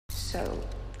So,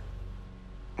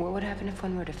 what would happen if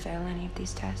one were to fail any of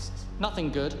these tests?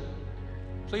 Nothing good.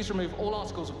 Please remove all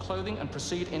articles of clothing and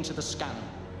proceed into the scanner.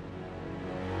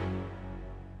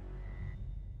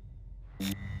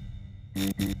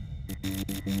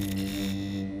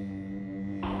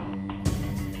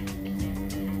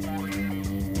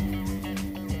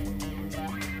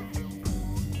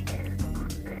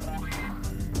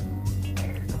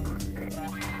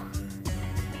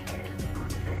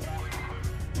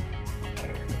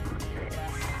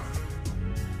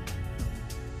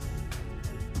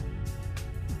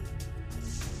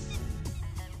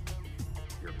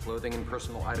 Clothing and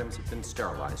personal items have been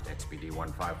sterilized,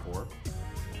 XPD-154.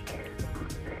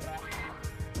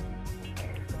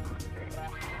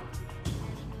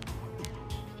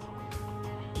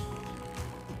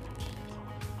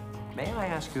 May I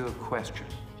ask you a question?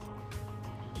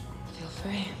 Feel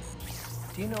free.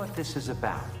 Do you know what this is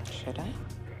about? Should I?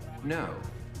 No,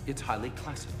 it's highly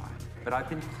classified. But I've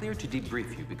been clear to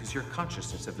debrief you because your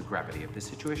consciousness of the gravity of the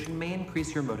situation may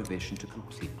increase your motivation to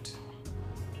complete.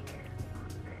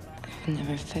 I've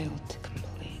never failed to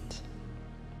complete.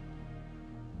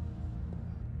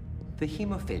 The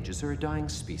hæmophages are a dying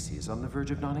species on the verge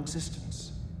of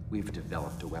non-existence. We've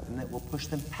developed a weapon that will push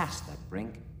them past that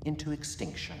brink into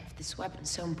extinction. If this weapon's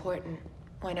so important,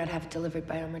 why not have it delivered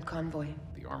by armored convoy?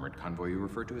 The armored convoy you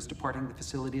refer to is departing the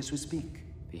facility as we speak.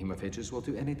 The hæmophages will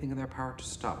do anything in their power to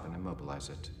stop and immobilize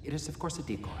it. It is, of course, a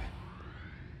decoy.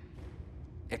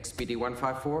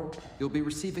 XPD-154, you'll be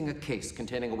receiving a case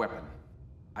containing a weapon.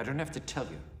 I don't have to tell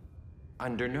you.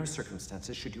 Under no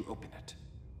circumstances should you open it.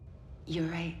 You're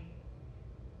right.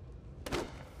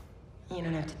 You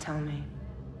don't have to tell me.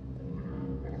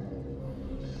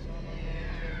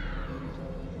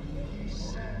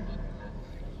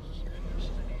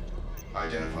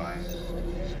 Identify.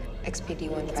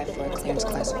 XPD-154 clearance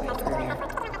classified courier.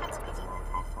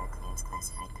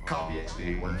 Copy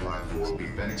XPD-154.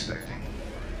 We've been expecting.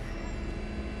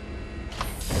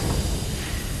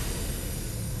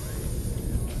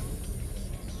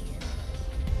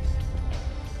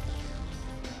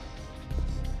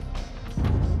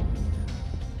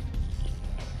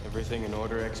 Everything in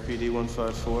order,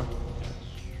 XPD-154?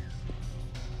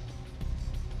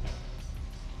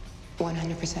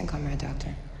 100%, Comrade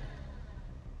Doctor.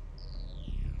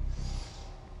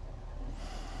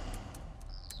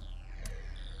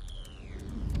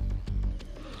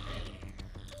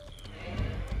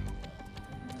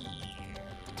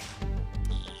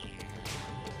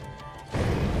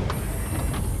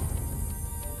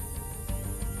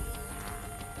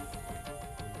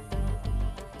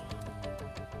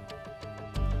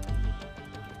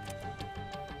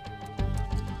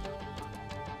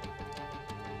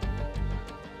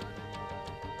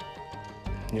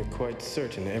 You're quite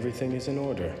certain everything is in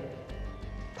order?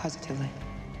 Positively.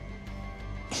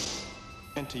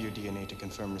 Enter your DNA to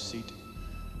confirm receipt.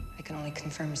 I can only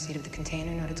confirm receipt of the container,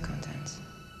 not its contents.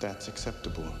 That's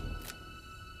acceptable.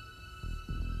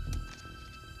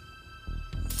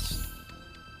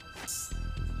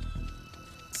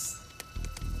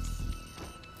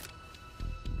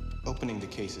 Opening the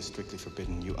case is strictly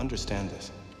forbidden. You understand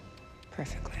this?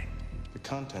 Perfectly. The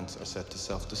contents are set to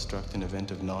self-destruct in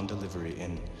event of non-delivery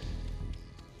in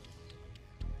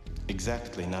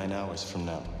exactly 9 hours from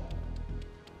now.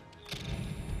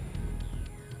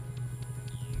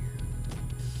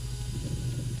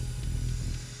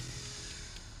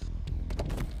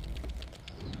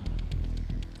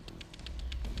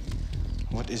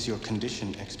 What is your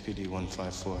condition,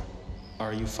 XPD-154?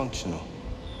 Are you functional?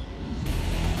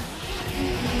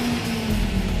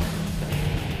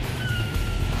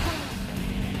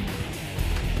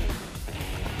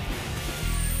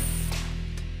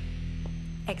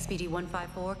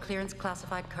 XPD-154, clearance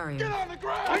classified courier. Get on the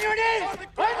ground! On your knees!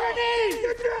 On your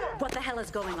knees! What the hell is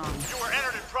going on? You were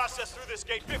entered and processed through this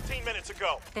gate 15 minutes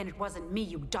ago. Then it wasn't me,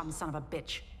 you dumb son of a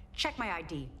bitch. Check my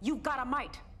ID. You've got a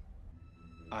mite.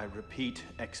 I repeat,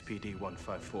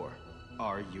 XPD-154.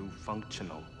 Are you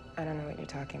functional? I don't know what you're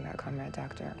talking about, Comrade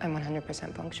Doctor. I'm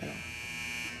 100% functional.